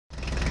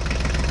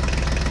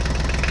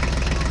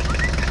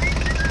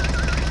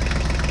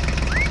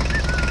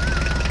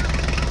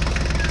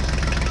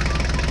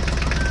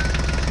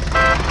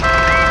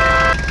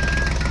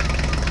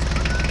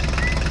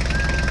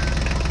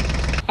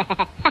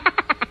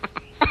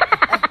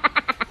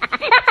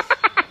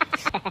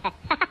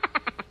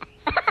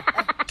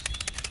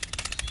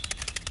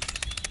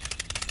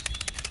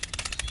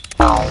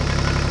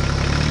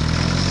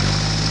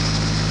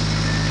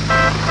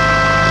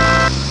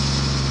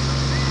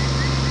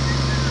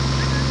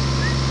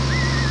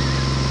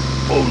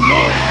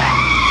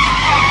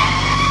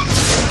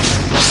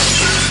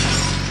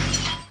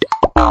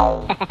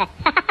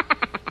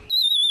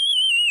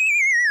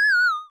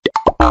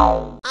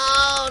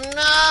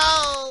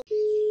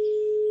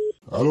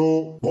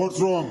Hello, what's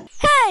wrong?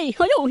 Hey,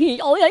 佢有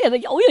戲，我有人哋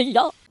有嘢而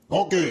家。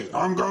Okay,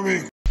 I'm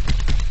coming.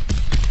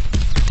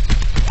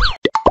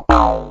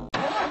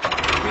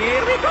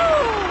 Here we go!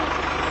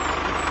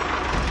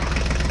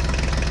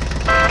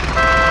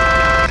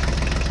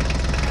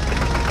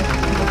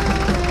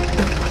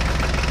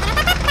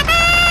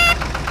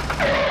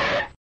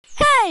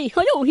 Hey,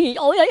 佢有戲，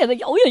我有人哋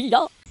有嘢而家。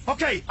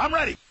Okay, I'm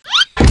ready.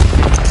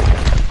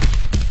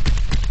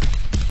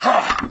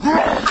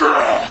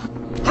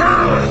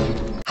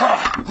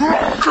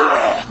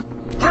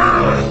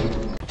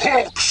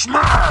 Hulk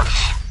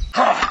smash!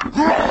 Hulk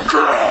smash!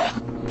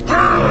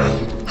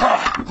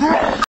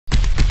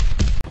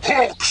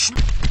 Hulk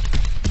smash!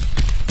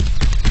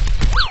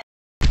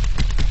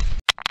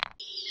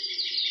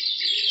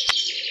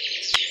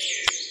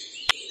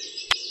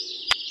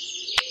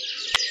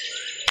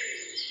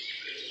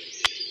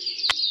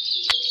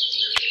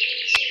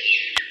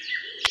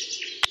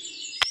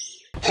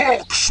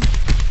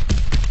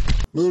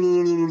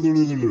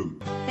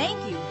 Thank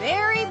you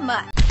very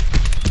much.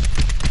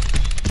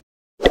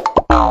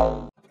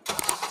 Hulk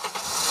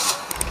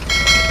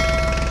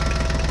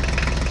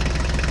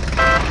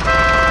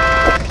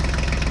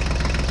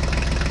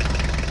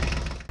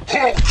smash!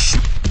 Hulk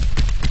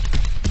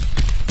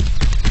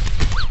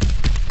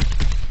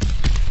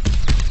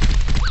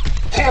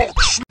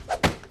smash! Hulk smash!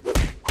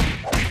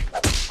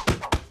 Hulk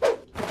smash!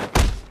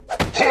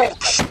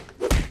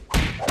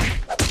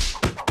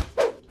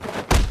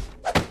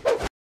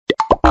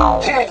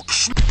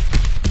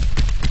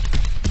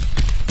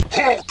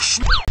 Hulk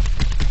smash!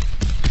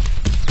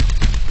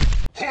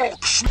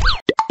 Hulk smash!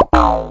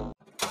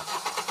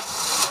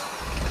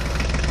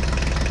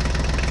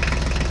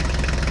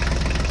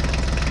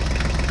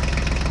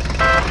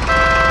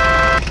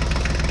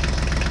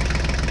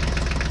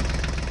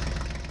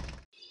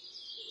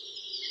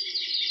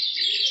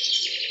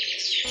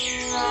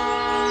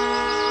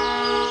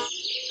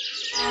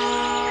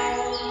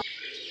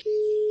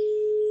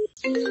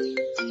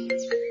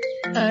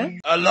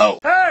 Hello.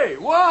 Hey,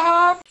 what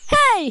happened?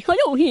 Hey, 佢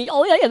有戲，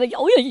我有人哋有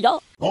嘢而家。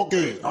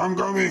Okay, I'm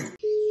coming.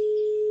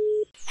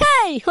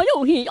 Hey, 佢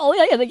有戲，我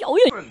有人哋有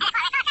嘢。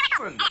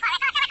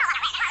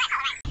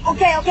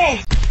Okay, okay.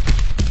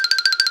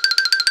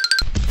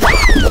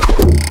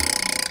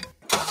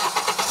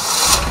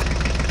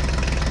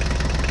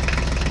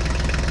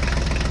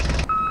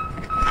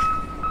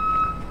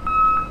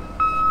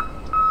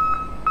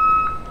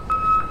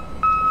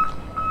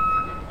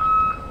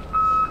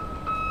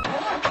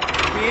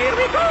 Here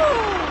we go!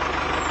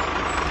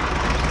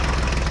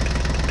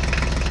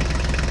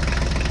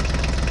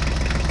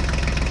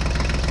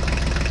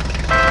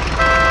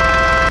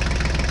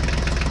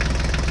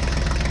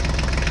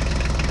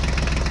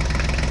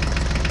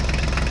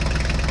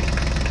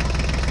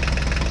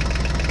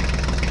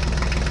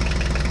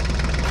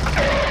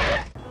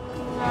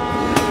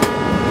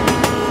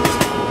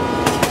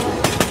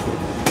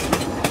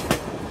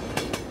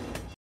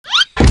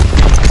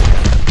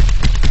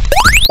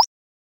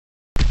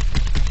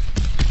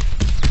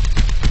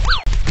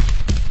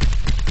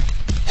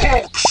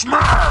 Hulk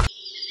smash!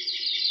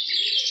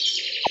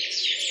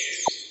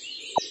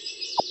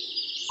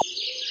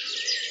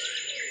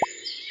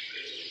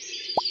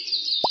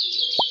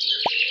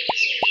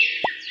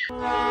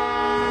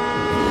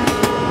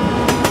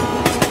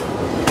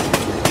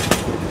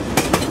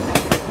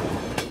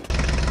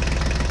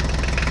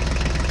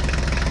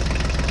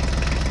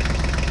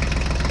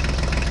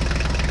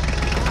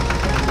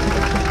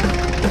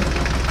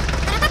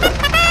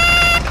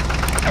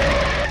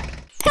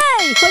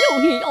 Hey, 佢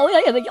有戲，我有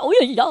人哋有嘢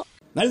而家。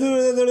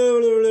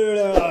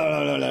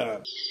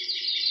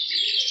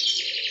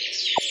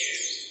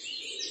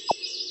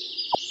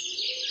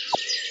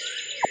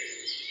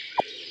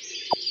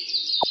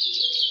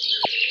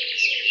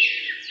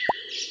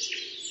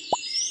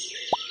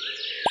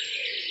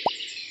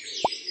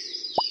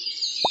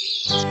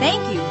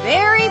Thank you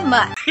very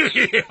much.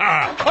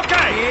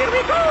 Okay, here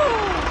we go!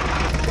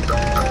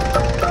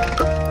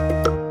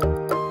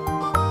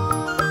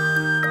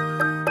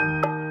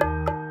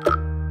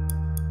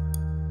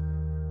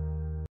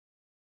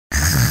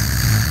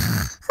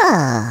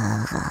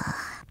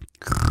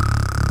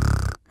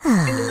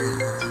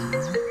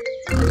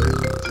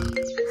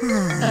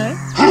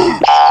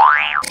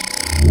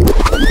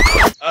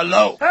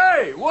 Hello.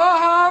 Hey, what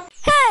happened?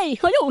 Hey,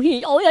 佢有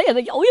戲，我有人哋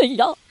有嘢而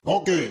家。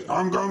Okay,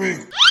 I'm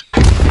coming.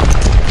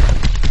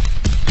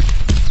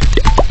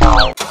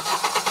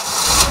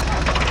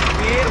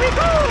 Here we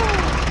go!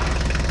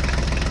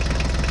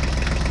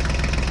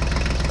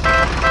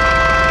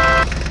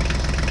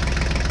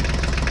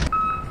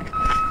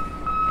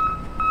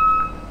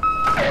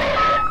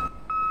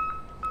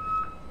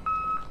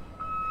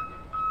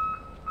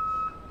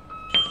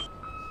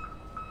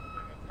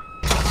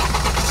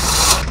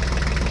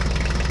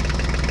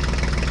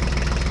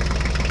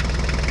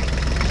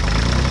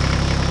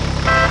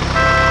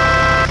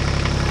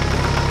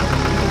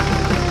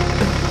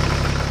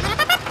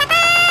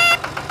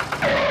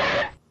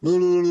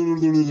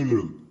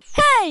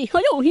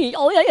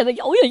 人的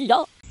有人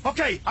呀。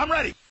 Okay, I'm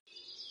ready.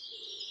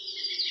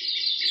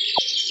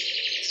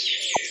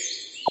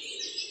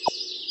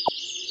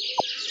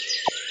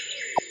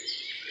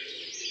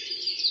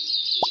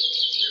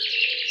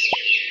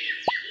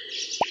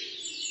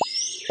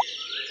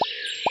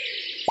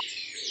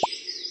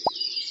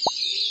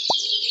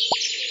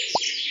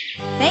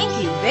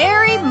 Thank you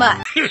very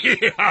much.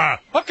 Yeah,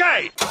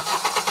 okay.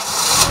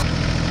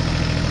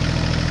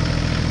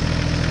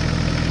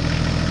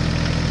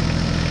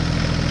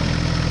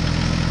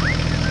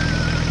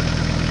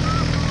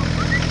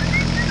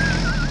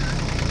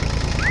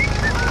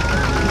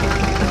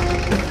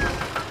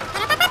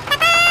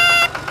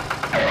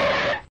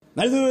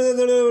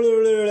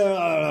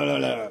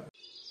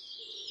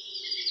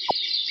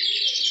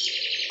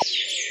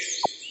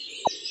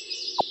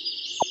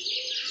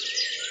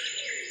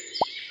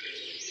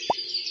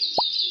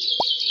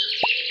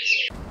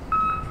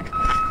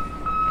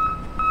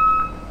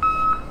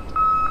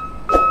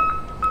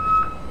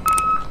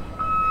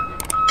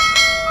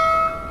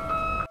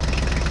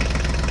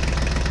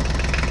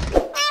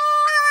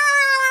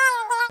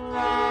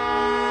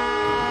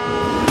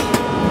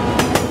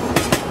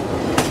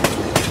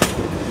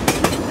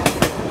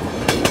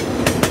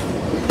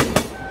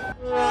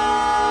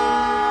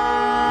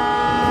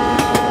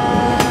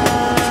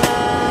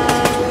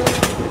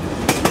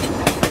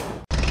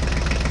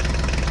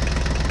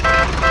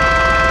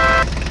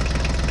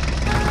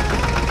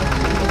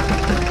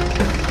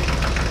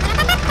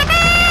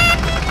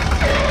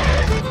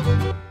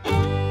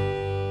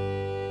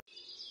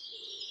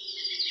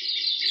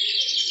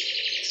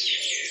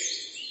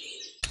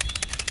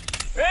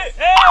 Hey,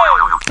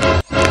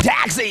 hey!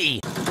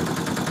 Taxi!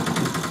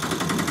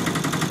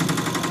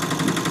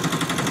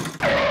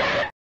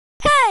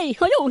 嘿，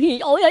我有人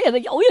有人的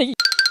有人。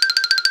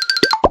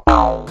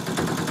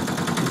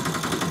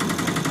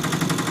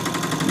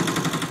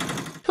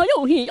我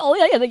有人有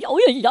人的有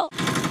人呀。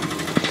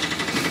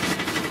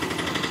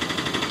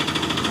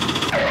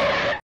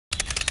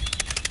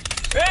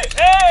 Hey,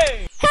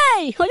 hey!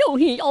 嘿，我有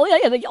人有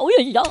人的有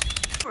人呀。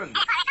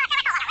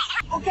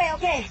 Okay,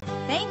 okay.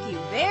 Thank you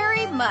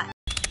very much.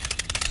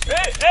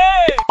 Hey,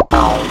 hey!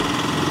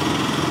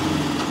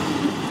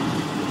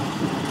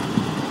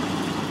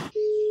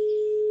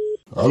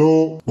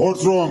 Hello,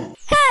 what's wrong?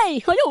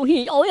 嘿，我有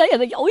人有人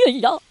的有人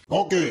呀。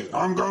 Okay,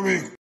 I'm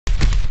coming.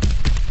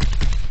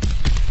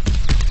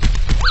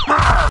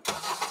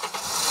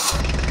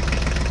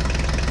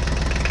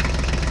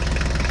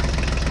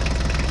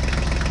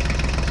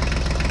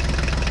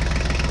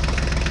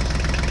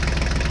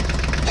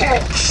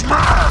 Hulk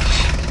smash!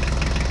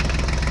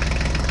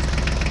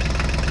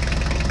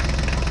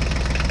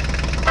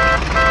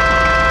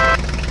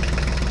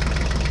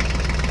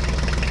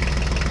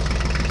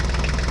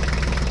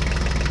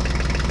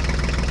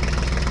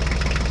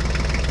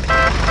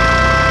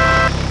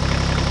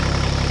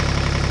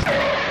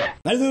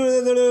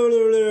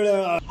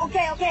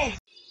 Okay, okay.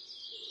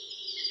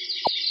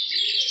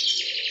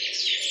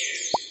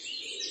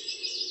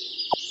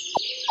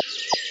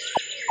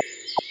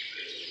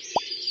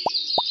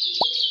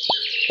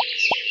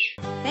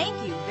 Thank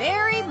you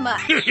very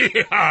much.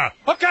 Yeah,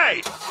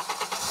 okay.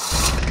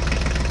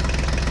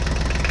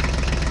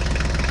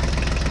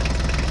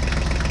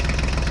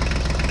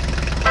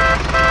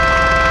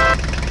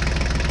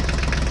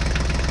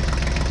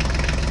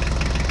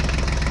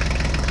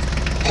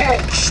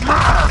 Hulk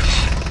smash!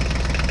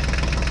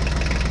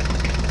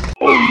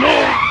 Oh no!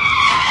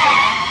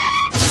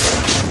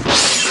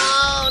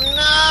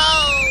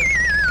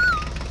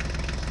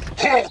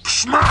 Hulk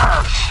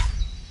smash!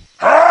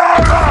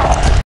 Hulk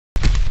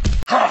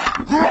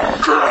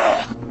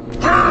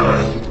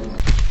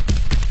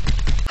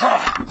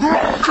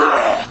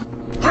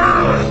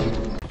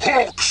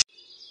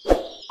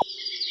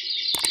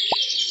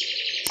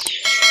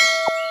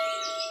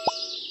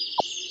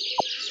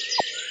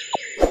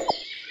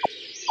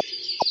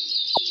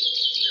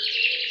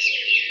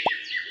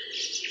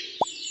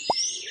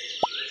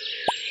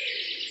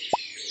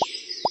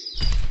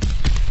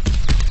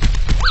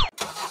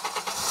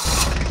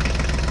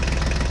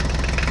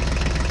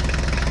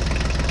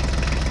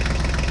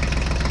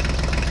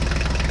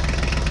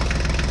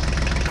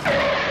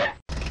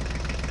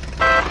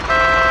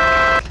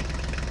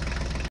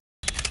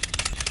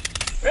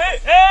Hey,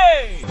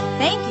 hey!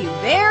 Thank you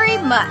very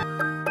much.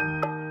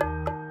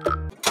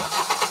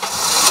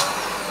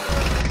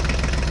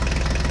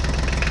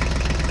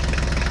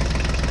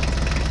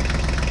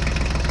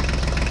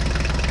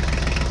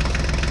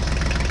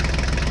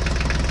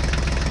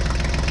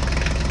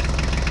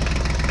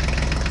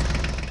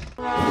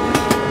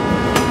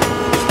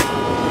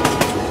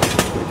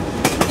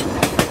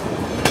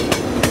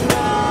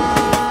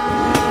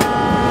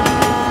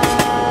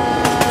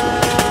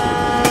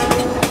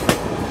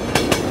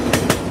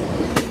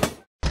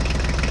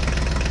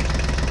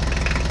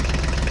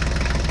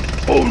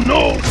 Oh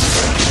no!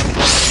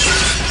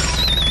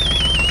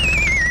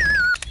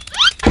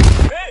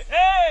 Hey,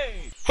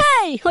 hey!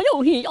 嘿，我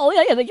有人有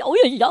人的有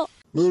人呀。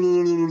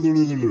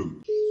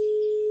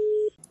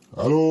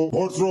 Hello,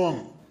 what's wrong?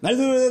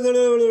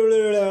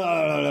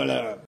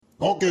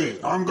 Okay,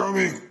 I'm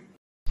coming.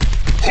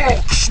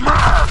 Hulk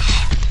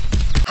smash!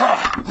 Ha!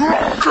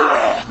 Rocker!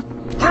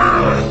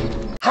 Hey!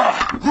 Ha!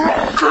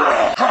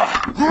 Rocker! Ha!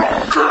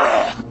 Rocker!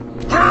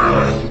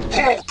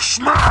 Hey! Hulk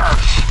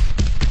smash!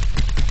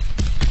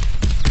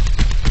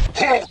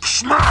 Hulk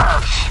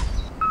smash!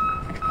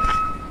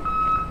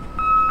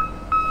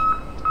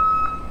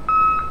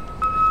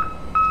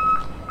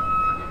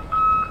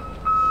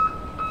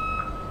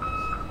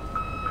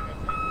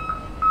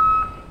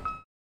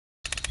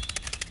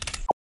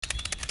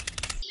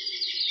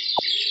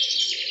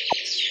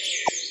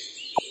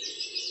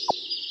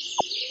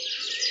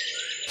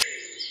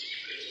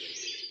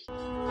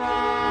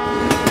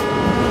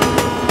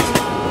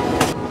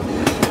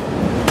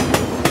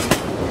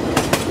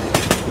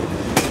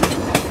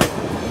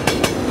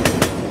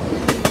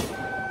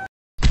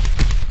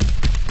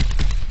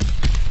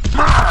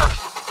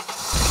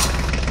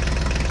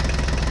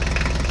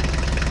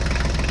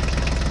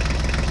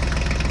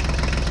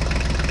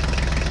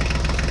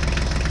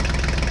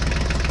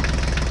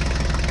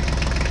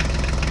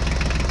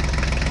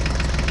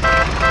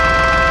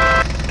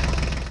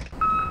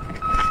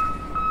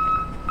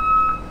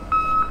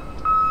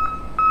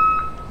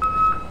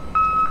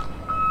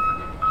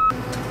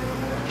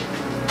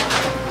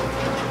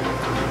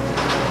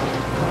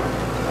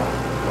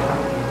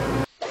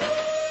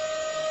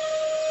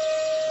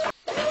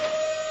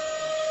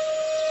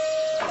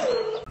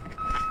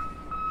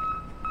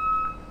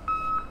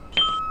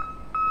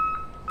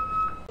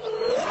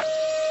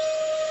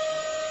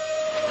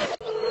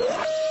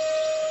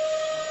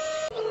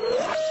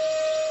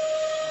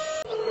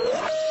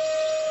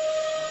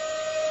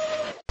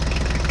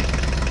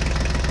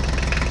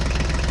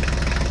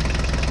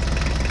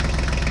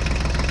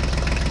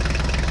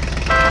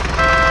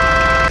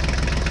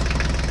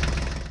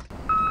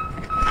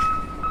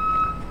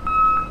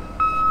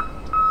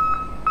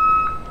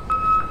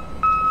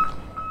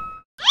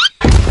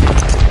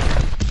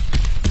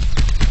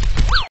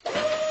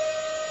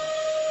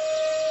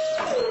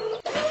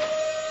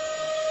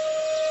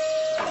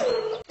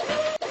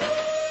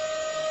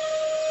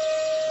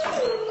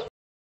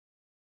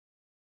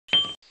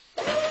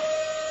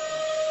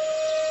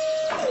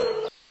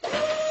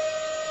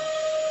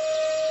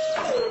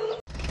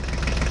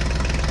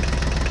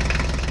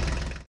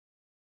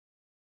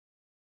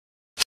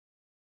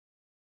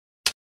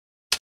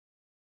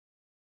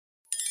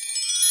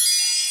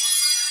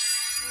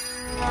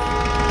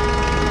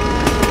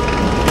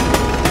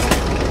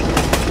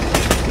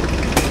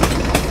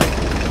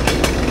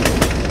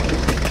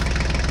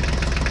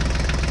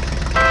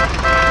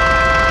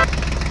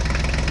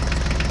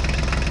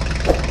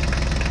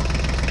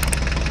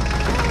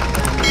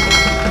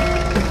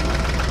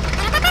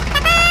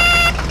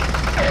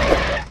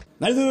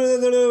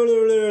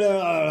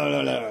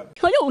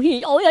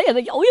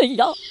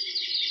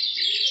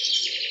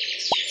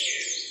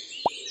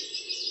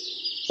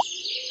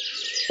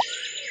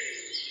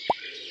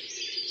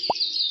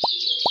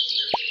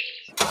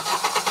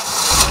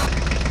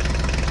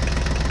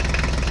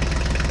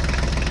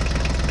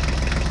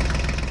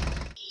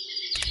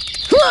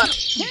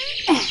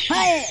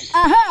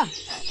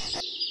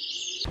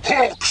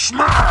 Hulk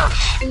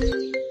smash!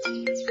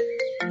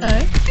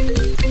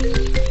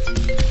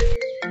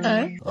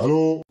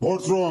 Hello,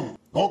 what's wrong?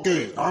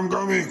 Okay, I'm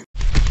coming.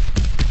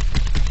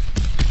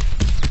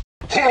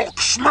 Hulk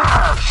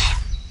smash!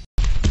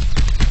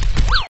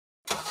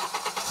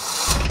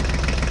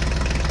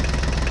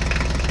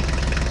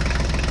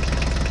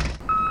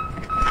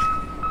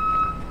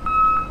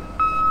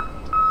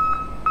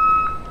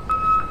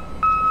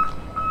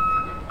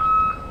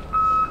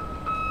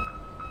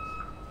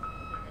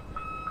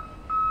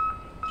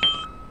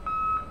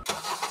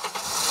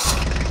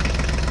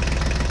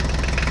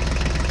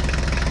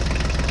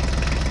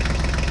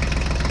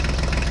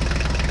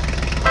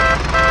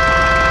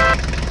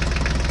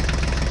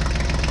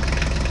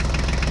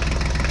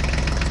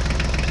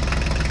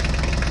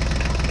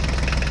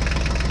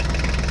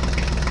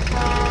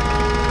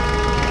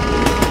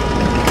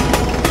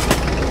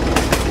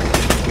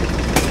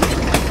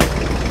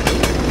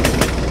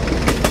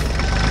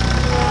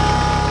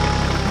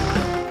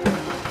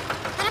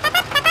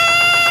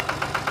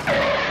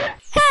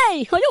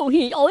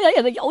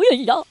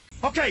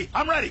 Okay,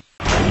 I'm ready.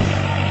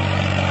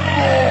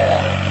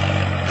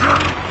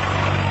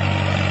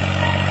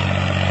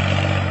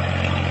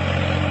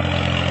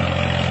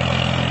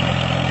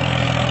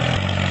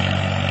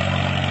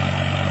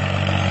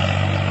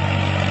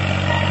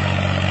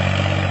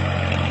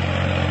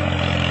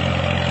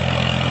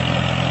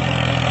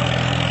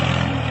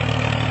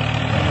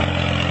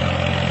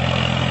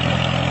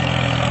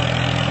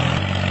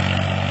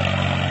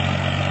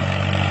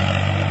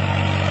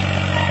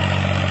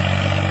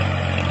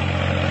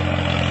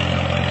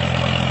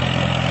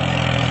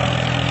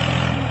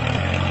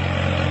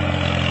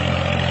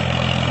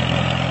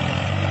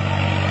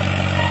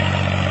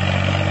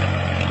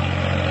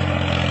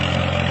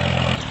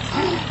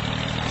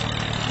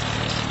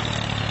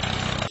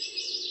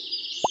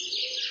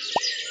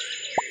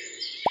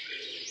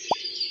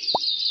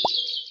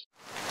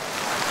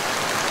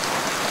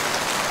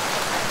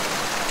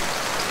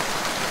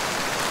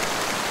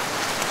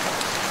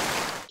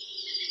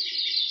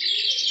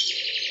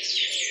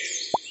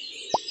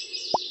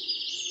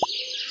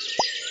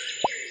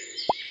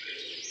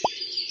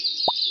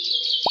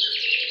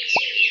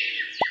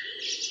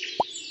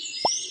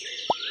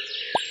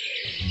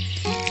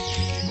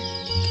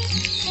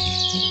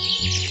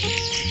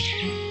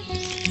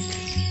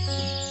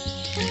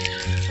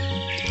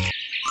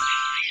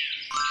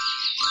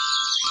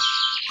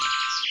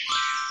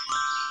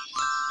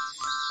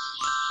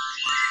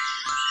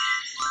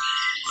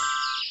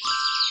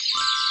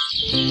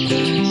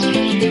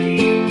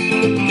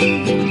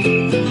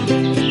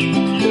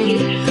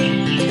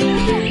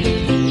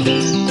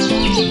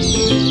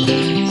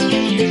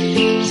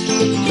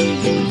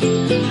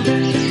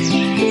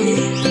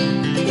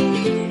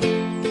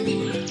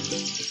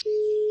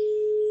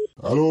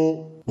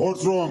 Hello,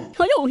 what's wrong?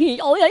 我有戲，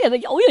我有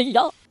人有嘢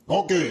呀。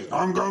Okay,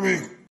 I'm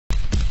coming.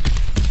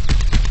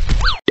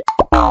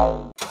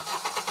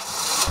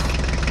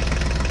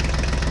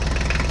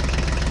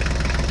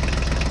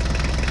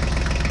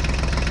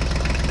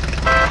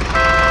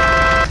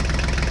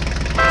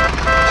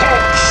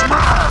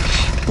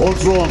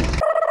 What's wrong?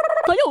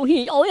 我有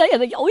戲，我有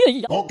人有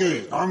嘢呀。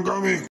Okay, I'm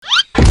coming.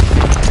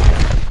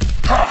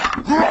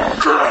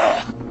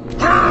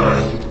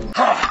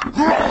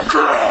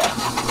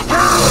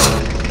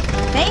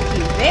 Thank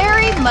you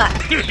very much.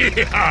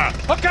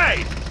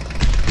 Okay.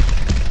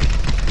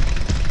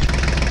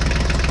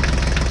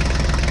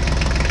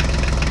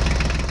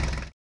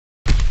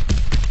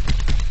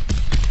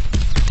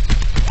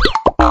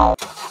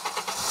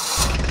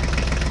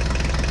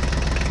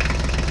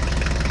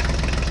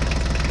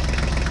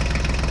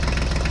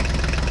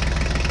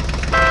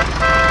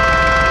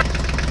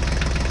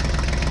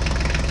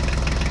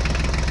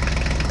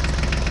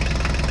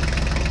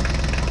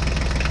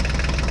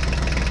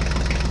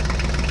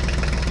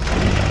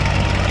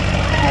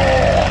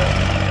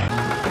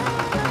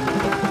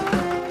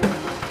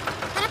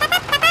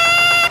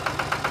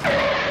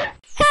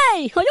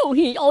 Hey, 我有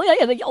戲，我有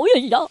人有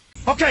嘢呀。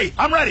Okay,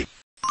 I'm ready.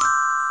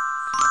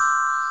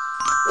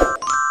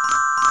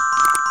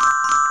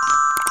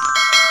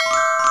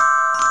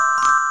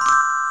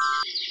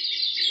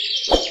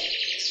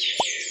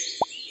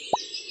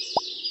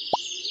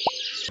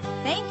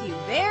 Thank you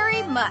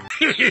very much.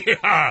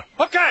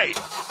 Okay.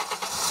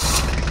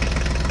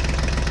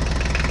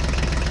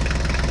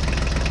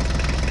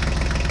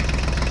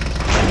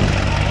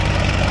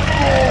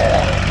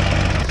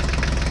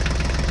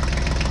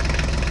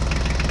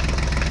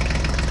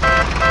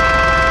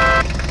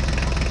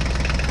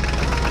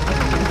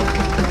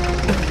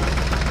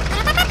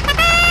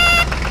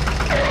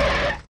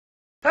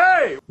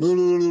 Hey!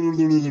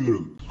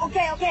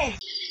 Okay, okay.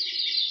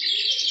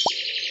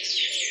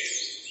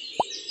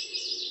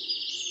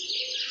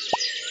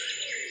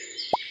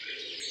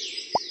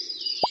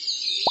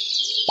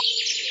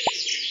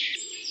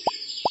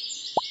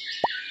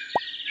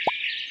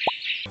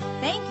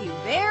 Thank you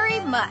very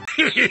much.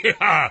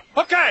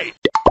 Okay.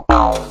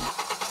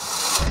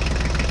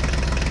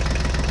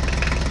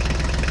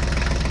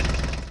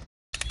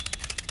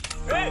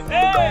 Hey,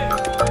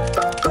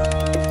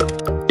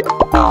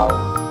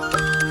 hey!